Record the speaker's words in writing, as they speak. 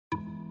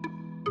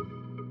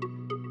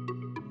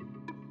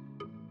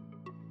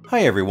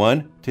Hi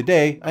everyone,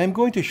 today I am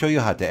going to show you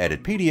how to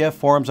edit PDF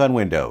forms on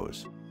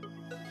Windows.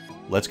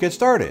 Let's get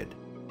started.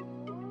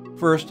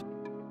 First,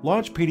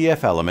 launch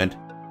PDFelement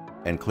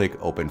and click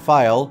Open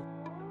File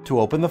to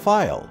open the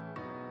file.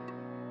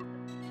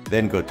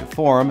 Then go to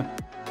Form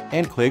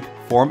and click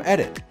Form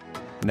Edit.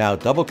 Now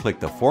double-click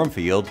the form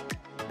field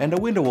and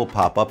a window will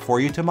pop up for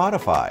you to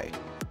modify.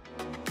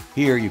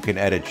 Here you can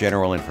edit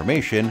general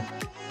information,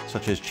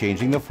 such as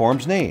changing the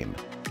form's name.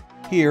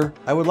 Here,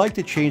 I would like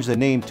to change the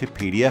name to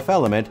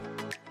PDFelement,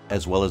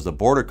 as well as the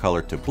border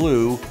color to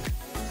blue,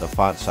 the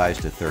font size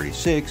to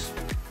 36,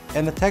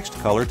 and the text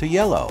color to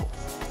yellow.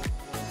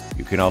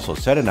 You can also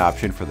set an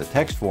option for the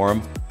text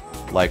form,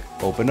 like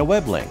open a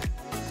web link.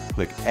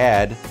 Click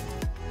Add,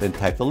 then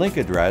type the link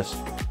address,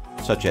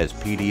 such as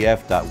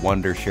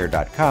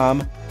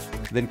pdf.wondershare.com,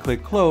 then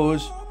click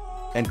Close,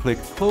 and click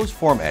Close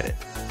Form Edit.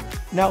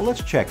 Now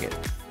let's check it.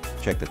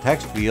 Check the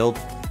text field,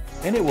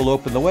 and it will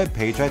open the web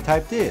page I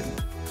typed in.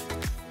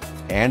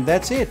 And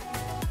that's it.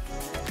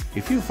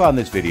 If you found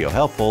this video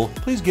helpful,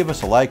 please give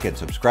us a like and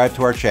subscribe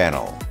to our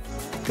channel.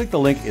 Click the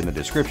link in the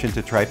description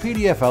to try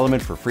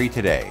PDFelement for free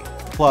today.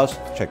 Plus,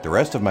 check the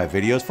rest of my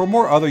videos for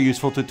more other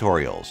useful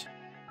tutorials.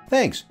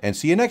 Thanks, and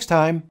see you next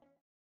time!